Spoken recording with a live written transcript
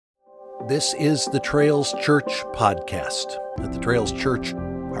This is the Trails Church podcast. At the Trails Church,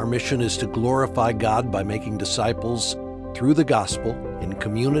 our mission is to glorify God by making disciples through the gospel in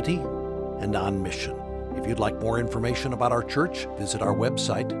community and on mission. If you'd like more information about our church, visit our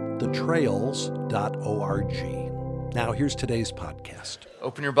website, thetrails.org. Now, here's today's podcast.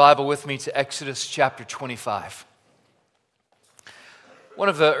 Open your Bible with me to Exodus chapter 25. One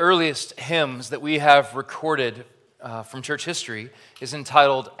of the earliest hymns that we have recorded from church history is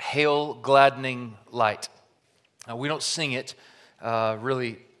entitled, Hail Gladdening Light. We don't sing it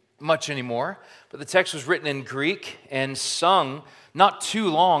really much anymore, but the text was written in Greek and sung not too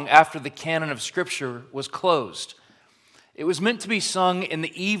long after the canon of Scripture was closed. It was meant to be sung in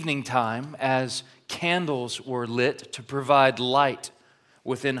the evening time as candles were lit to provide light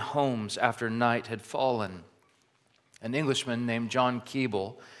within homes after night had fallen. An Englishman named John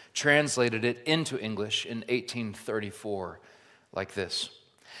Keble translated it into English in 1834 like this.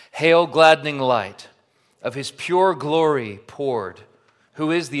 Hail gladdening light, of his pure glory poured,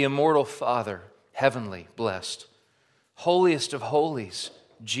 who is the immortal Father, heavenly blessed. Holiest of holies,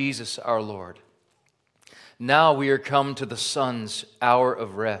 Jesus our Lord. Now we are come to the sun's hour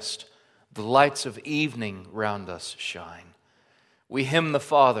of rest. The lights of evening round us shine. We hymn the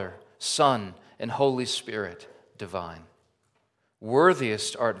Father, Son, and Holy Spirit divine.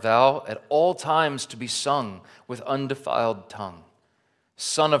 Worthiest art thou at all times to be sung with undefiled tongue.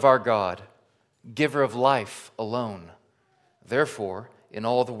 Son of our God, giver of life alone. Therefore, in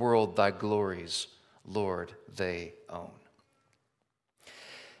all the world thy glories, Lord, they own.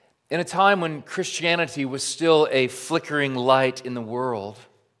 In a time when Christianity was still a flickering light in the world,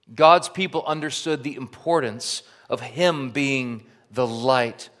 God's people understood the importance of Him being the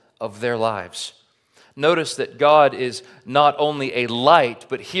light of their lives. Notice that God is not only a light,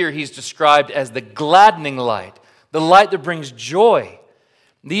 but here He's described as the gladdening light, the light that brings joy.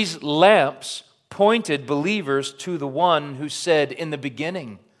 These lamps pointed believers to the one who said in the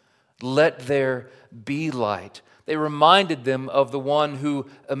beginning, "Let there be light." They reminded them of the one who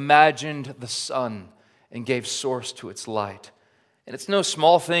imagined the sun and gave source to its light. And it's no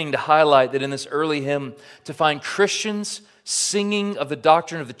small thing to highlight that in this early hymn, to find Christians singing of the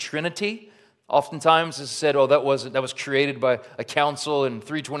doctrine of the Trinity. Oftentimes it's said, that was created by a council in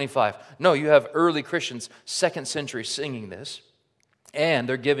 325. No, you have early Christians, 2nd century, singing this. And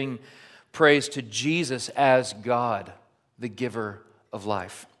they're giving praise to Jesus as God, the giver of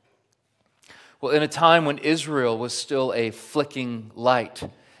life. Well, in a time when Israel was still a flicking light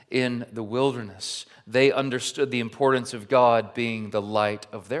in the wilderness, they understood the importance of God being the light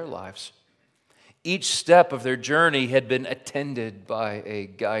of their lives. Each step of their journey had been attended by a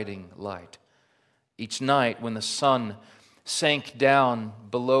guiding light. Each night when the sun sank down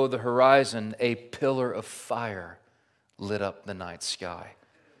below the horizon, a pillar of fire lit up the night sky.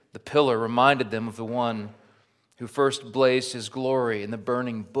 The pillar reminded them of the one who first blazed his glory in the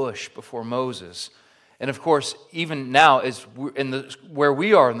burning bush before Moses. And of course, even now, where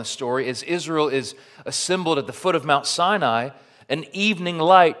we are in the story, as Israel is assembled at the foot of Mount Sinai, an evening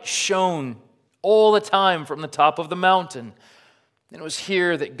light shone all the time from the top of the mountain. And it was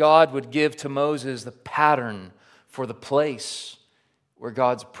here that God would give to Moses the pattern for the place where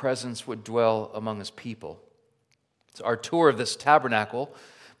God's presence would dwell among His people. So our tour of this tabernacle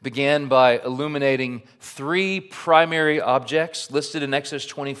began by illuminating 3 primary objects listed in Exodus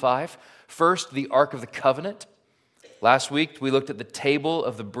 25. First, the Ark of the Covenant. Last week, we looked at the table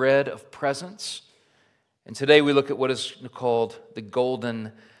of the bread of presence. And today we look at what is called the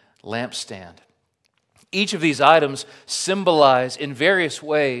golden lampstand. Each of these items symbolize in various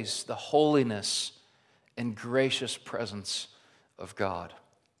ways the holiness and gracious presence of God.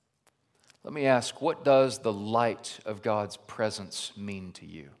 Let me ask, what does the light of God's presence mean to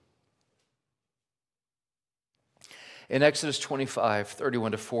you? In Exodus 25,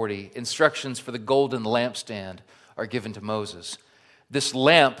 31 to 40, instructions for the golden lampstand are given to Moses. This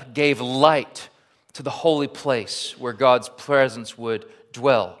lamp gave light to the holy place where God's presence would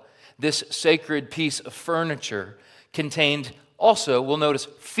dwell. This sacred piece of furniture contained also, we'll notice,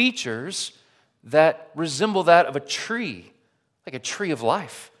 features that resemble that of a tree, like a tree of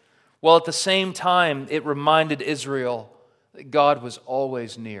life. While at the same time, it reminded Israel that God was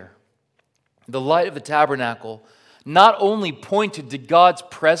always near. The light of the tabernacle not only pointed to God's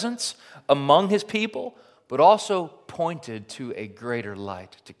presence among His people, but also pointed to a greater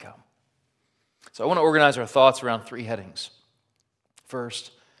light to come. So I want to organize our thoughts around 3 headings. First,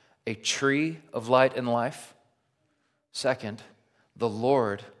 a tree of light and life. Second, the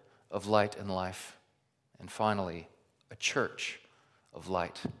Lord of light and life. And finally, a church of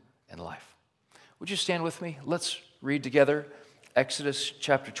light and life. Would you stand with me? Let's read together Exodus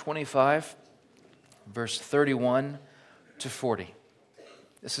chapter 25, verse 31 to 40.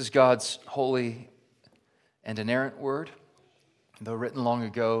 This is God's holy and inerrant word. Though written long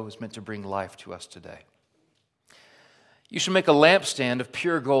ago, it was meant to bring life to us today. You shall make a lampstand of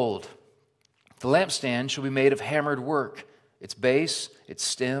pure gold. The lampstand shall be made of hammered work. Its base, its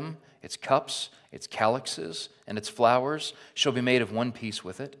stem, its cups, its calyxes, and its flowers shall be made of one piece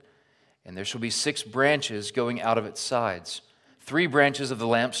with it. And there shall be 6 branches going out of its sides. 3 branches of the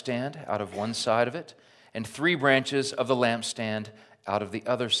lampstand out of one side of it, and 3 branches of the lampstand out of the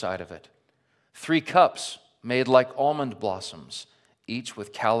other side of it. 3 cups made like almond blossoms, each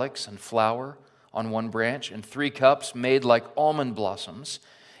with calyx and flower on one branch, and 3 cups made like almond blossoms,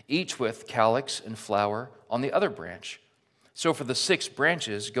 each with calyx and flower on the other branch. So for the 6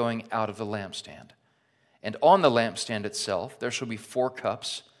 branches going out of the lampstand. And on the lampstand itself there shall be 4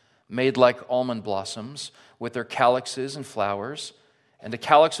 cups made like almond blossoms, with their calyxes and flowers, and a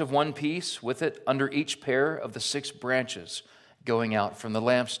calyx of one piece with it under each pair of the 6 branches going out from the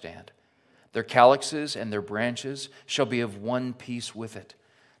lampstand. Their calyxes and their branches shall be of one piece with it.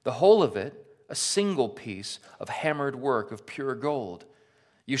 The whole of it, a single piece of hammered work of pure gold.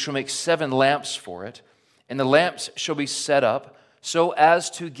 You shall make 7 lamps for it, and the lamps shall be set up so as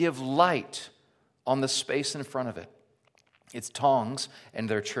to give light on the space in front of it. Its tongs and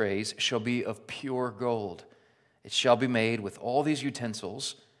their trays shall be of pure gold. It shall be made with all these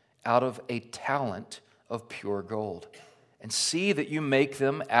utensils out of a talent of pure gold. And see that you make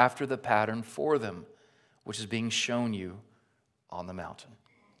them after the pattern for them, which is being shown you on the mountain.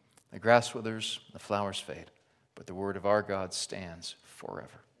 The grass withers, the flowers fade, but the word of our God stands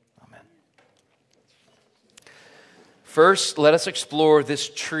forever. Amen. First, let us explore this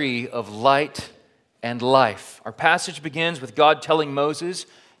tree of light and life. Our passage begins with God telling Moses,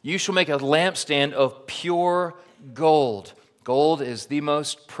 "You shall make a lampstand of pure gold." Gold is the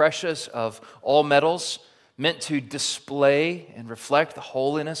most precious of all metals, meant to display and reflect the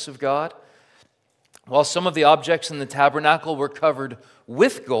holiness of God. While some of the objects in the tabernacle were covered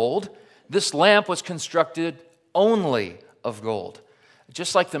with gold, this lamp was constructed only of gold.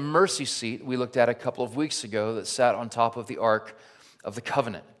 Just like the mercy seat we looked at a couple of weeks ago that sat on top of the Ark of the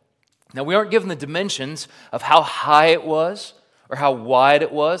Covenant. Now, we aren't given the dimensions of how high it was or how wide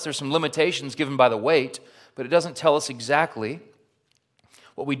it was. There's some limitations given by the weight, but it doesn't tell us exactly.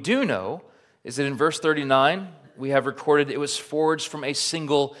 What we do know is that in verse 39, we have recorded it was forged from a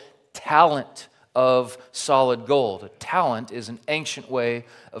single talent of solid gold. A talent is an ancient way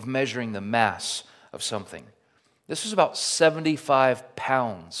of measuring the mass of something. This was about 75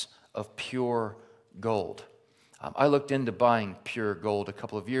 pounds of pure gold. I looked into buying pure gold a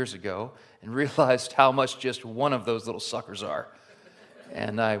couple of years ago and realized how much just one of those little suckers are.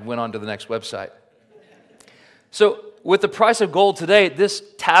 And I went on to the next website. So with the price of gold today, this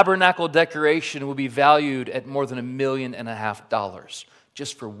tabernacle decoration will be valued at more than $1.5 million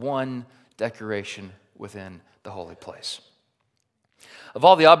just for one decoration within the holy place. Of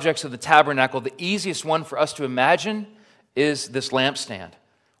all the objects of the tabernacle, the easiest one for us to imagine is this lampstand.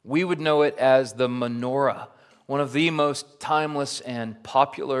 We would know it as the menorah, one of the most timeless and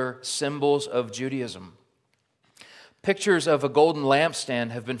popular symbols of Judaism. Pictures of a golden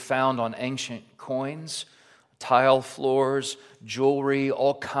lampstand have been found on ancient coins, tile floors, jewelry,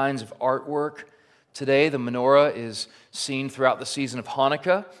 all kinds of artwork. Today, the menorah is seen throughout the season of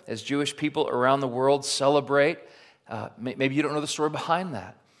Hanukkah as Jewish people around the world celebrate. Maybe you don't know the story behind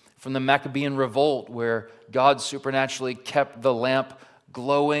that. From the Maccabean revolt, where God supernaturally kept the lamp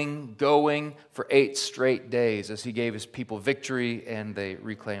glowing, going for 8 straight days as he gave his people victory and they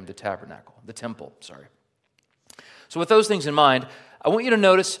reclaimed the temple. So with those things in mind, I want you to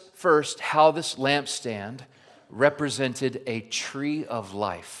notice first how this lampstand represented a tree of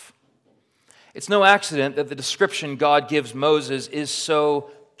life. It's no accident that the description God gives Moses is so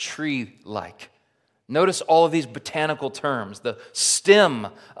tree-like. Notice all of these botanical terms. The stem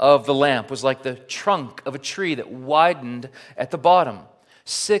of the lamp was like the trunk of a tree that widened at the bottom.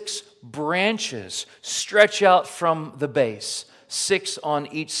 6 branches stretch out from the base, 6 on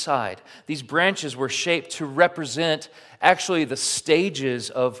each side. These branches were shaped to represent actually the stages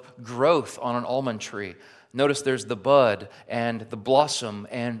of growth on an almond tree. Notice there's the bud and the blossom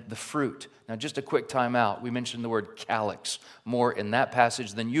and the fruit. Now, just a quick time out. We mentioned the word calyx more in that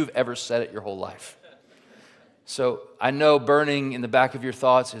passage than you've ever said it your whole life. So I know burning in the back of your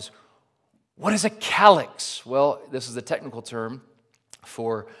thoughts is, what is a calyx? Well, this is a technical term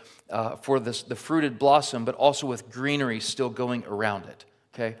for the fruited blossom, but also with greenery still going around it.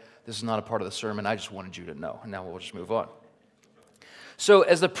 Okay? This is not a part of the sermon. I just wanted you to know. And now we'll just move on. So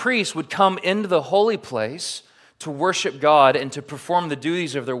as the priest would come into the holy place to worship God and to perform the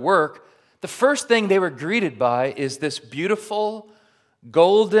duties of their work, the first thing they were greeted by is this beautiful,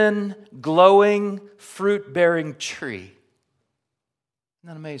 golden, glowing, fruit-bearing tree. Isn't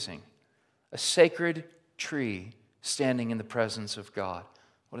that amazing? A sacred tree standing in the presence of God.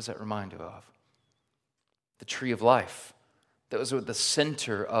 What does that remind you of? The tree of life that was at the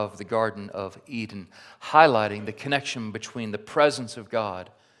center of the Garden of Eden, highlighting the connection between the presence of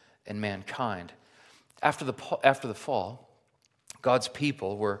God and mankind. After the fall, God's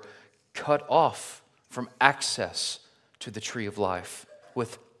people were cut off from access to the tree of life,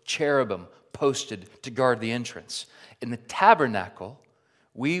 with cherubim posted to guard the entrance. In the tabernacle,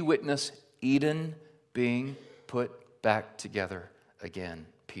 we witness Eden being put back together again,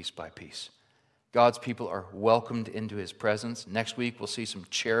 piece by piece. God's people are welcomed into His presence. Next week, we'll see some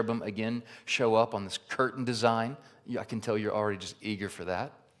cherubim again show up on this curtain design. I can tell you're already just eager for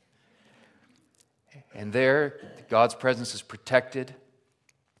that. And there, God's presence is protected,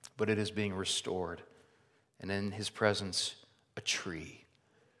 but it is being restored. And in His presence, a tree.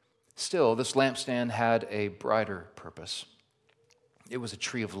 Still, this lampstand had a brighter purpose. It was a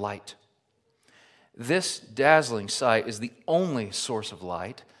tree of light. This dazzling sight is the only source of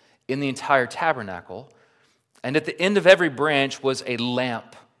light in the entire tabernacle, and at the end of every branch was a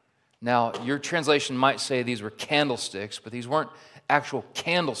lamp. Now, your translation might say these were candlesticks, but these weren't actual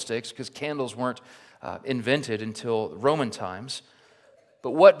candlesticks because candles weren't invented until Roman times.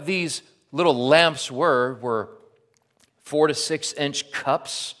 But what these little lamps were 4 to 6 inch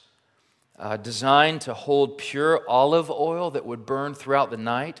cups designed to hold pure olive oil that would burn throughout the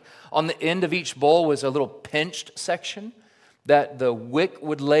night. On the end of each bowl was a little pinched section that the wick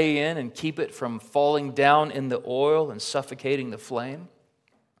would lay in and keep it from falling down in the oil and suffocating the flame.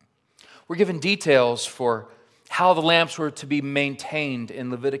 We're given details for how the lamps were to be maintained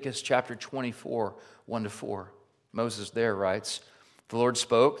in Leviticus chapter 24, 1-4. Moses there writes, "The Lord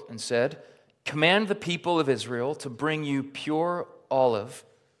spoke and said, 'Command the people of Israel to bring you pure oil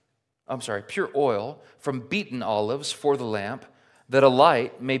from beaten olives for the lamp, that a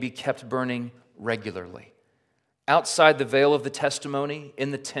light may be kept burning regularly. Outside the veil of the testimony,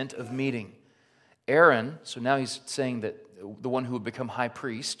 in the tent of meeting. Aaron,'" so now he's saying that the one who would become high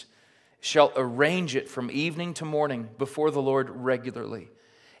priest, "shall arrange it from evening to morning before the Lord regularly.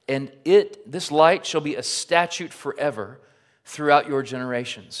 And this light shall be a statute forever throughout your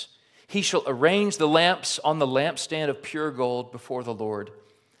generations. He shall arrange the lamps on the lampstand of pure gold before the Lord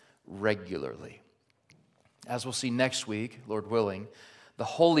regularly." As we'll see next week, Lord willing, the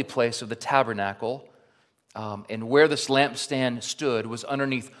holy place of the tabernacle and where this lampstand stood was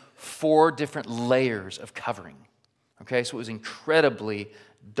underneath 4 different layers of covering. Okay, so it was incredibly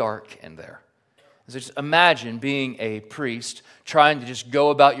dark in there. So just imagine being a priest trying to just go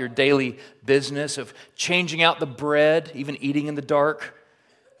about your daily business of changing out the bread, even eating in the dark,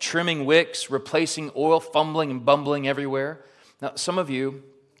 trimming wicks, replacing oil, fumbling and bumbling everywhere. Now, some of you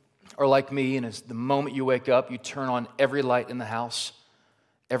are like me, and as the moment you wake up, you turn on every light in the house,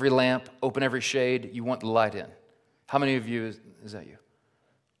 every lamp, open every shade, you want the light in. How many of you, is that you?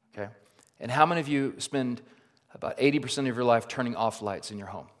 Okay. And how many of you spend about 80% of your life turning off lights in your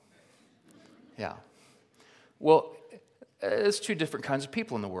home? Yeah. Well, it's 2 different kinds of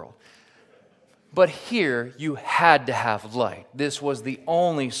people in the world. But here, you had to have light. This was the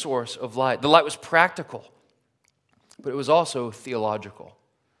only source of light. The light was practical, but it was also theological.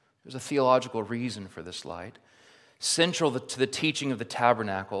 There's a theological reason for this light. Central to the teaching of the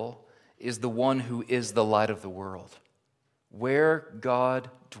tabernacle is the one who is the light of the world. Where God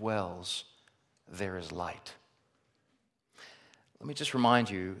dwells, there is light. Let me just remind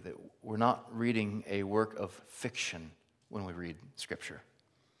you that we're not reading a work of fiction when we read Scripture.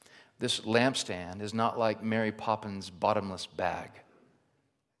 This lampstand is not like Mary Poppins' bottomless bag.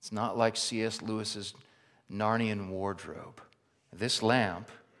 It's not like C.S. Lewis's Narnian wardrobe. This lamp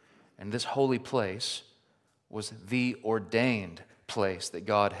and this holy place was the ordained place that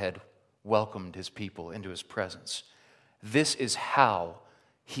God had welcomed His people into His presence. This is how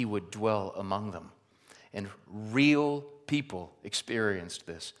He would dwell among them. And real people experienced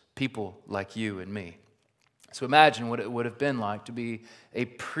this, people like you and me. So imagine what it would have been like to be a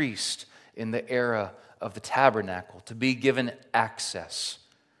priest in the era of the tabernacle, to be given access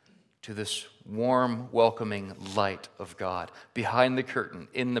to this warm, welcoming light of God, behind the curtain,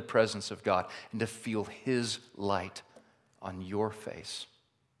 in the presence of God, and to feel His light on your face.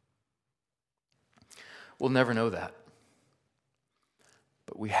 We'll never know that.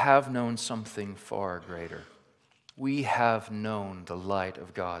 But we have known something far greater. We have known the light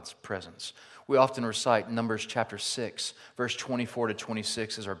of God's presence. We often recite Numbers chapter 6, verse 24 to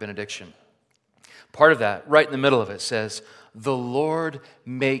 26 as our benediction. Part of that, right in the middle of it, says, "The Lord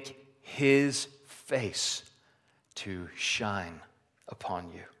make his face to shine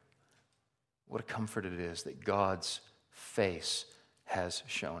upon you." What a comfort it is that God's face has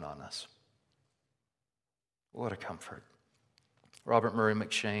shone on us. What a comfort. Robert Murray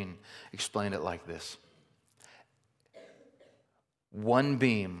McCheyne explained it like this: one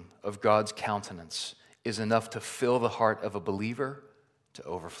beam of God's countenance is enough to fill the heart of a believer to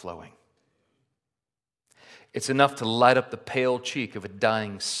overflowing. It's enough to light up the pale cheek of a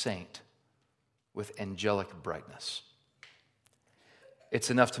dying saint with angelic brightness. It's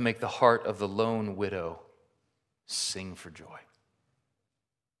enough to make the heart of the lone widow sing for joy.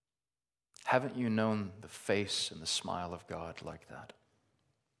 Haven't you known the face and the smile of God like that?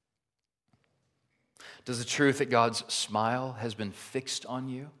 Does the truth that God's smile has been fixed on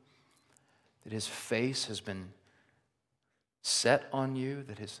you, that his face has been set on you,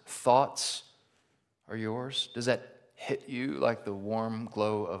 that his thoughts are yours, does that hit you like the warm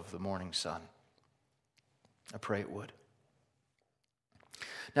glow of the morning sun? I pray it would.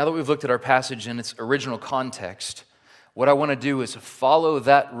 Now that we've looked at our passage in its original context, what I want to do is follow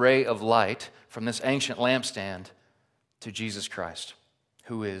that ray of light from this ancient lampstand to Jesus Christ,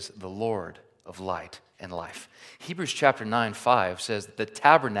 who is the Lord of light and life. Hebrews chapter 9:5 says that the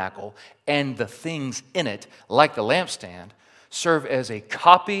tabernacle and the things in it, like the lampstand, serve as a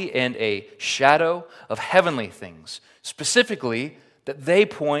copy and a shadow of heavenly things, specifically that they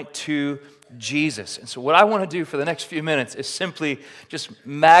point to Jesus. And so what I want to do for the next few minutes is simply just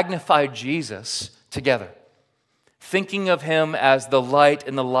magnify Jesus together, thinking of him as the light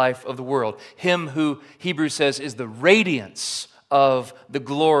and the life of the world, him who Hebrews says is the radiance of the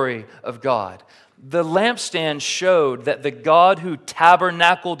glory of God. The lampstand showed that the God who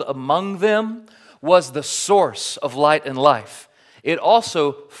tabernacled among them was the source of light and life. It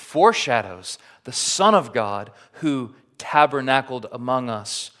also foreshadows the Son of God who tabernacled among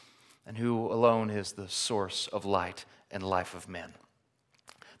us and who alone is the source of light and life of men.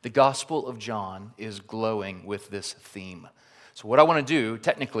 The Gospel of John is glowing with this theme. So what I want to do,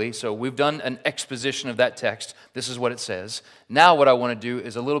 technically, so we've done an exposition of that text. This is what it says. Now what I want to do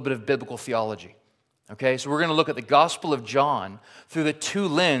is a little bit of biblical theology. Okay, so we're going to look at the Gospel of John through the two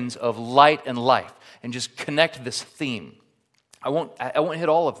lenses of light and life and just connect this theme. I won't hit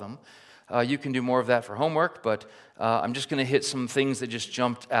all of them. You can do more of that for homework, but I'm just going to hit some things that just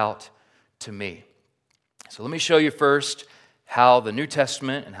jumped out to me. So let me show you first how the New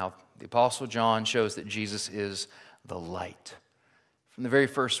Testament and how the Apostle John shows that Jesus is the light. From the very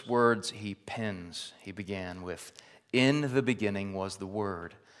first words he pens, he began with, "In the beginning was the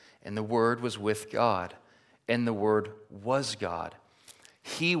Word, and the Word was with God, and the Word was God.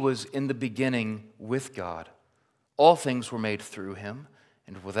 He was in the beginning with God. All things were made through him,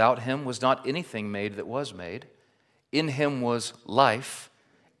 and without him was not anything made that was made. In him was life,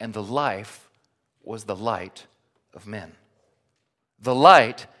 and the life was the light of men. The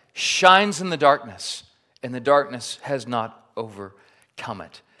light shines in the darkness, and the darkness has not overcome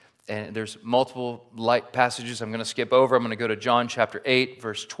it." And there's multiple light passages I'm going to skip over. I'm going to go to John chapter 8,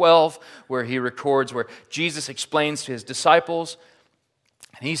 verse 12, where he records, where Jesus explains to his disciples,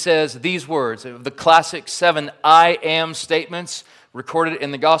 and he says these words, the classic 7 I am statements recorded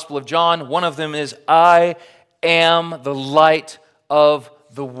in the Gospel of John. One of them is, "I am the light of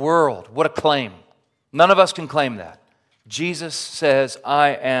the world." What a claim. None of us can claim that. Jesus says, "I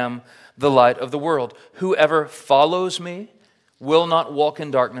am the light of the world. Whoever follows me will not walk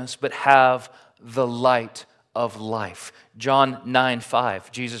in darkness, but have the light of life." John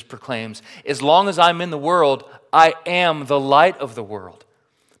 9:5, Jesus proclaims, "As long as I'm in the world, I am the light of the world."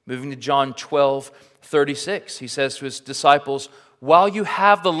 Moving to John 12:36, he says to his disciples, "While you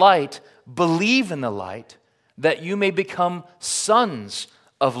have the light, believe in the light, that you may become sons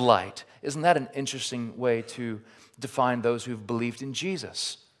of light." Isn't that an interesting way to define those who've believed in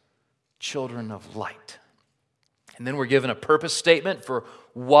Jesus? Children of light. And then we're given a purpose statement for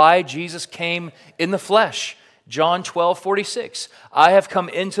why Jesus came in the flesh. John 12:46, "I have come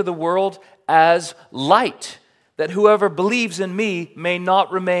into the world as light, that whoever believes in me may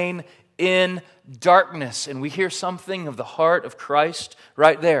not remain in darkness." And we hear something of the heart of Christ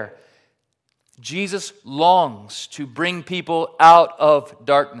right there. Jesus longs to bring people out of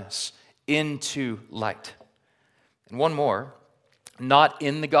darkness into light. And one more, not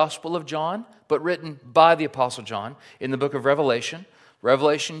in the Gospel of John, but written by the Apostle John in the book of Revelation.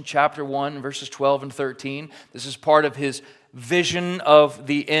 Revelation chapter 1, verses 12 and 13. This is part of his vision of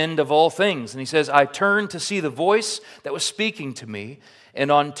the end of all things. And he says, "I turned to see the voice that was speaking to me,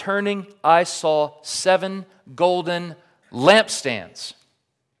 and on turning I saw 7 golden lampstands.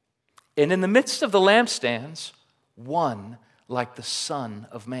 And in the midst of the lampstands, one like the Son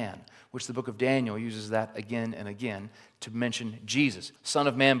of Man, which the book of Daniel uses that again and again to mention Jesus. Son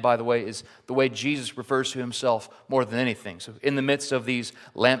of Man, by the way, is the way Jesus refers to himself more than anything. So in the midst of these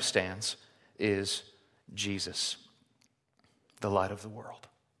lampstands is Jesus, the light of the world.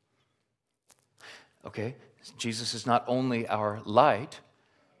 Okay, Jesus is not only our light,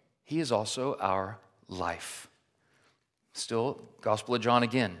 he is also our life. Still, Gospel of John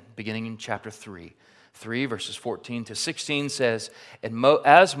again, beginning in chapter 3. 3 verses 14 to 16 says, "And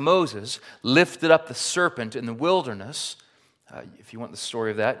as Moses lifted up the serpent in the wilderness," if you want the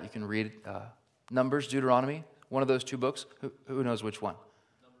story of that, you can read Numbers, Deuteronomy, one of those two books. Who knows which one?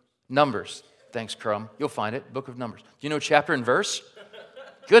 Numbers. Thanks, Crumb. You'll find it, book of Numbers. Do you know chapter and verse?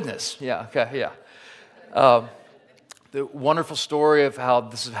 Goodness. Yeah, okay, yeah. The wonderful story of how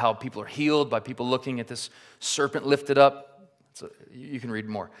this is how people are healed by people looking at this serpent lifted up. So you can read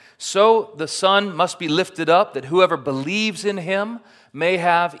more. "So the Son must be lifted up, that whoever believes in him may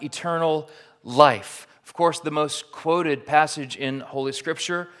have eternal life." Of course, the most quoted passage in Holy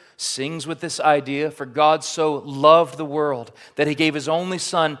Scripture sings with this idea, "For God so loved the world that he gave his only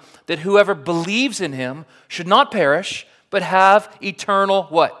Son, that whoever believes in him should not perish, but have eternal"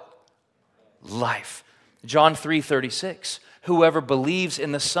 what? Life. John 3:36, "Whoever believes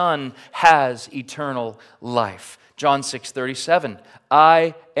in the Son has eternal life." John 6:37,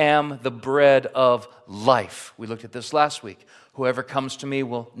 "I am the bread of life." We looked at this last week. "Whoever comes to me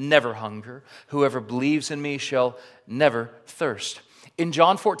will never hunger. Whoever believes in me shall never thirst." In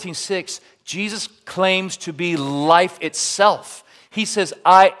John 14:6, Jesus claims to be life itself. He says,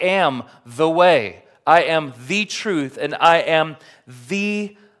 "I am the way, I am the truth, and I am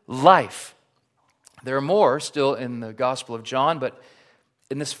the life." There are more still in the Gospel of John, but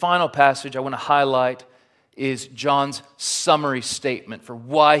in this final passage I want to highlight is John's summary statement for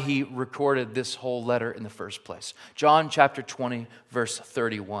why he recorded this whole letter in the first place. John chapter 20, verse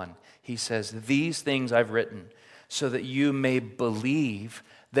 31. He says, "These things I've written so that you may believe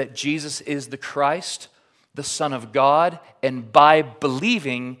that Jesus is the Christ, the Son of God, and by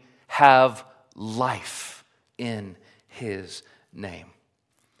believing have life in his name."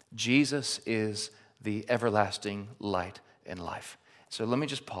 Jesus is the everlasting light and life. So let me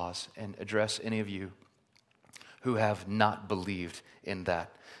just pause and address any of you who have not believed in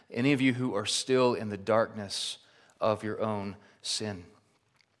that. Any of you who are still in the darkness of your own sin.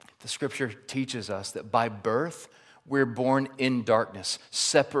 The Scripture teaches us that by birth, we're born in darkness,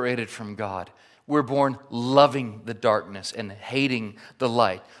 separated from God. We're born loving the darkness and hating the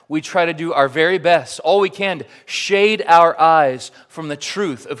light. We try to do our very best, all we can, to shade our eyes from the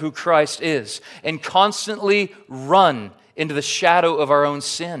truth of who Christ is and constantly run into the shadow of our own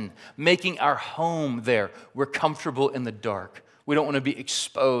sin, making our home there. We're comfortable in the dark. We don't want to be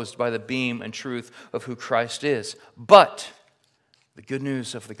exposed by the beam and truth of who Christ is. But the good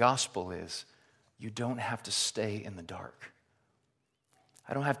news of the gospel is you don't have to stay in the dark.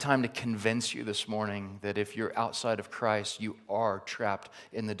 I don't have time to convince you this morning that if you're outside of Christ, you are trapped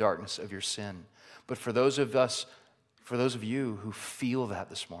in the darkness of your sin. But for those of you who feel that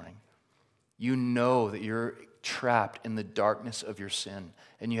this morning, you know that you're trapped in the darkness of your sin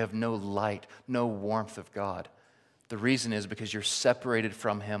and you have no light, no warmth of God. The reason is because you're separated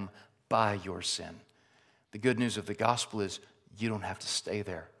from him by your sin. The good news of the gospel is you don't have to stay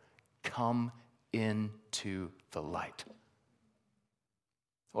there. Come into the light.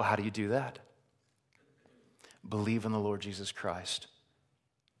 Well, how do you do that? Believe in the Lord Jesus Christ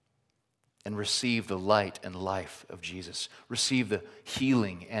and receive the light and life of Jesus. Receive the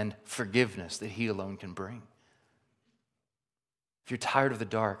healing and forgiveness that he alone can bring. If you're tired of the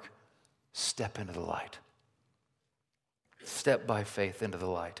dark, step into the light. Step by faith into the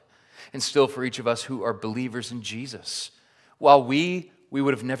light. And still for each of us who are believers in Jesus, while we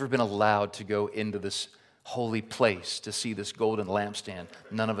would have never been allowed to go into this holy place to see this golden lampstand,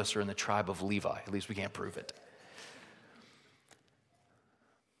 none of us are in the tribe of Levi. At least we can't prove it.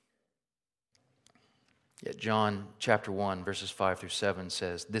 Yet John chapter 1, verses 5 through 7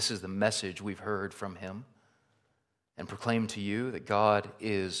 says, "This is the message we've heard from him and proclaim to you that God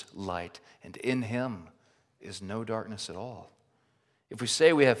is light, and in him is no darkness at all. If we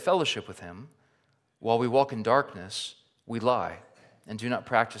say we have fellowship with him while we walk in darkness, we lie and do not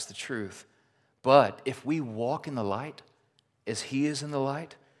practice the truth. But if we walk in the light, as he is in the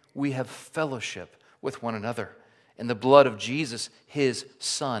light, we have fellowship with one another. And the blood of Jesus, his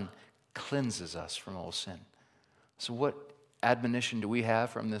Son, cleanses us from all sin." So what admonition do we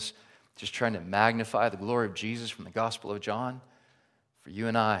have from this, just trying to magnify the glory of Jesus from the Gospel of John? For you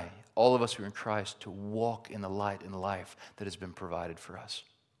and I, all of us who are in Christ, to walk in the light and life that has been provided for us.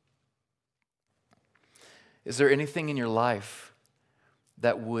 Is there anything in your life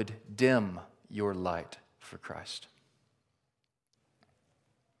that would dim your light for Christ?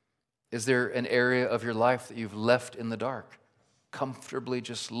 Is there an area of your life that you've left in the dark, comfortably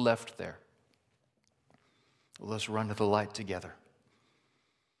just left there? Well, let's run to the light together.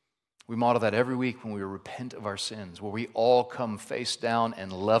 We model that every week when we repent of our sins, where we all come face down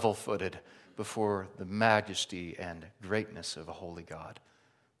and level-footed before the majesty and greatness of a holy God,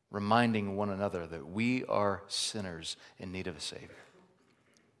 reminding one another that we are sinners in need of a Savior.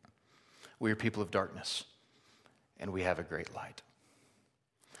 We are people of darkness, and we have a great light.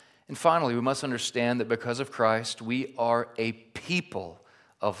 And finally, we must understand that because of Christ, we are a people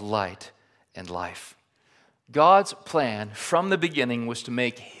of light and life. God's plan from the beginning was to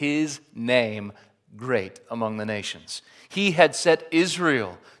make His name great among the nations. He had set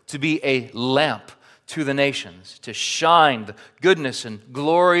Israel to be a lamp to the nations, to shine the goodness and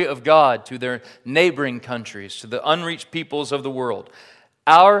glory of God to their neighboring countries, to the unreached peoples of the world.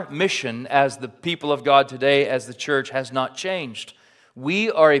 Our mission as the people of God today, as the church, has not changed.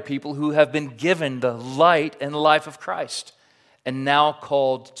 We are a people who have been given the light and life of Christ and now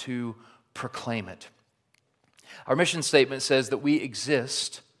called to proclaim it. Our mission statement says that we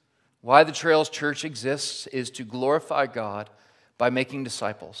exist. Why the Trails Church exists is to glorify God by making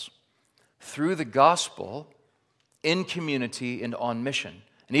disciples through the gospel, in community, and on mission.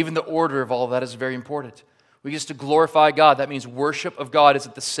 And even the order of all of that is very important. We exist to glorify God. That means worship of God is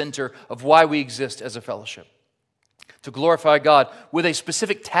at the center of why we exist as a fellowship. To glorify God with a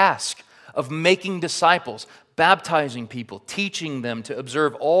specific task of making disciples, baptizing people, teaching them to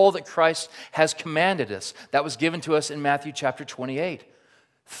observe all that Christ has commanded us. That was given to us in Matthew chapter 28.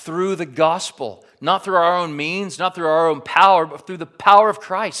 Through the gospel, not through our own means, not through our own power, but through the power of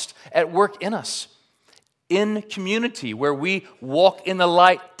Christ at work in us. In community, where we walk in the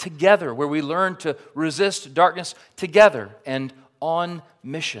light together, where we learn to resist darkness together, and on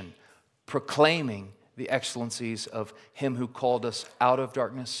mission, proclaiming the excellencies of Him who called us out of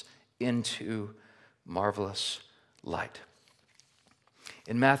darkness into marvelous light.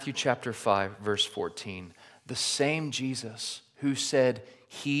 In Matthew chapter 5, verse 14, the same Jesus who said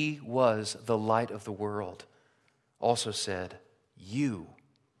He was the light of the world also said, "You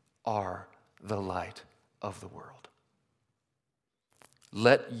are the light of the world."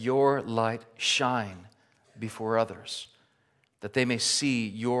 Let your light shine before others, that they may see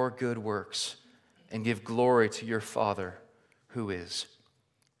your good works and give glory to your Father who is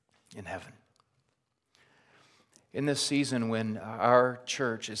in heaven. In this season when our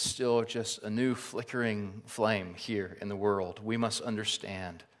church is still just a new flickering flame here in the world, we must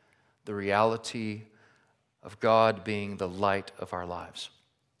understand the reality of God being the light of our lives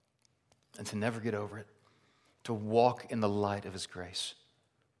and to never get over it, to walk in the light of His grace,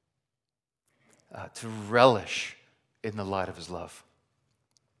 to relish in the light of His love,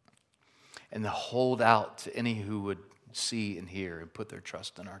 and to hold out to any who would see and hear and put their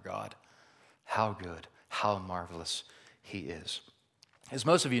trust in our God. How good, how marvelous He is. As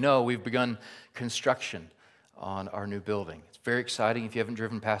most of you know, we've begun construction on our new building. It's very exciting. If you haven't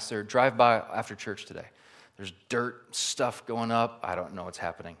driven past there, drive by after church today. There's dirt stuff going up. I don't know what's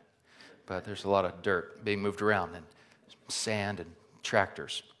happening, but there's a lot of dirt being moved around and sand and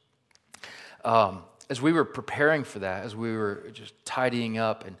tractors. As we were preparing for that, as we were just tidying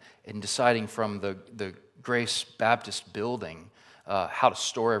up and deciding from the Grace Baptist building how to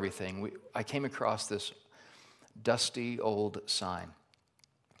store everything, I came across this dusty old sign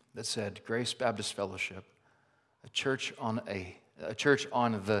that said, "Grace Baptist Fellowship, a church on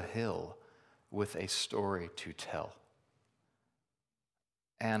the hill with a story to tell."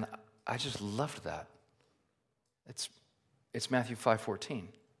 And I just loved that. It's Matthew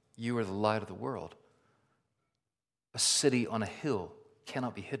 5:14. You are the light of the world. A city on a hill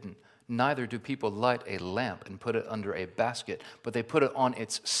cannot be hidden. Neither do people light a lamp and put it under a basket, but they put it on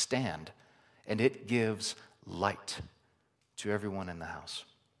its stand, and it gives light to everyone in the house.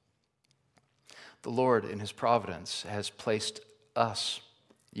 The Lord, in His providence, has placed us,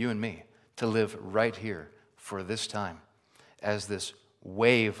 you and me, to live right here for this time, as this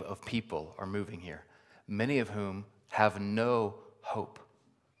wave of people are moving here, many of whom have no hope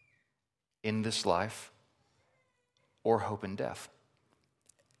in this life or hope in death.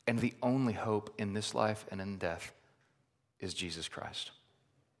 And the only hope in this life and in death is Jesus Christ,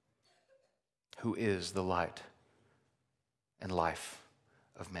 who is the light and life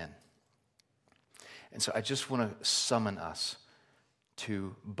of men. And so I just want to summon us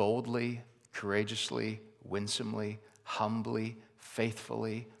to boldly, courageously, winsomely, humbly,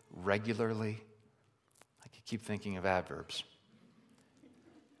 faithfully, regularly. I keep thinking of adverbs.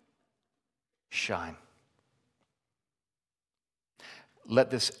 Shine Let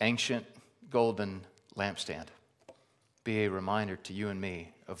this ancient golden lampstand be a reminder to you and me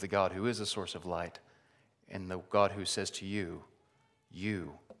of the God who is the source of light and the God who says to you,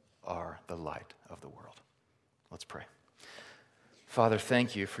 you are the light of the world. Let's pray. Father,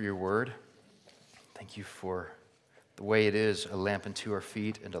 thank you for your word. Thank you for the way it is a lamp unto our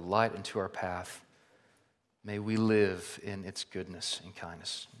feet and a light unto our path. May we live in its goodness and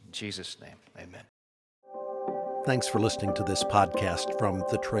kindness. In Jesus' name, amen. Thanks for listening to this podcast from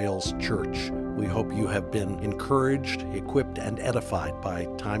The Trails Church. We hope you have been encouraged, equipped, and edified by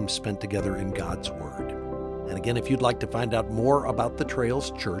time spent together in God's Word. And again, if you'd like to find out more about The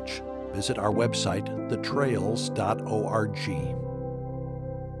Trails Church, visit our website, thetrails.org.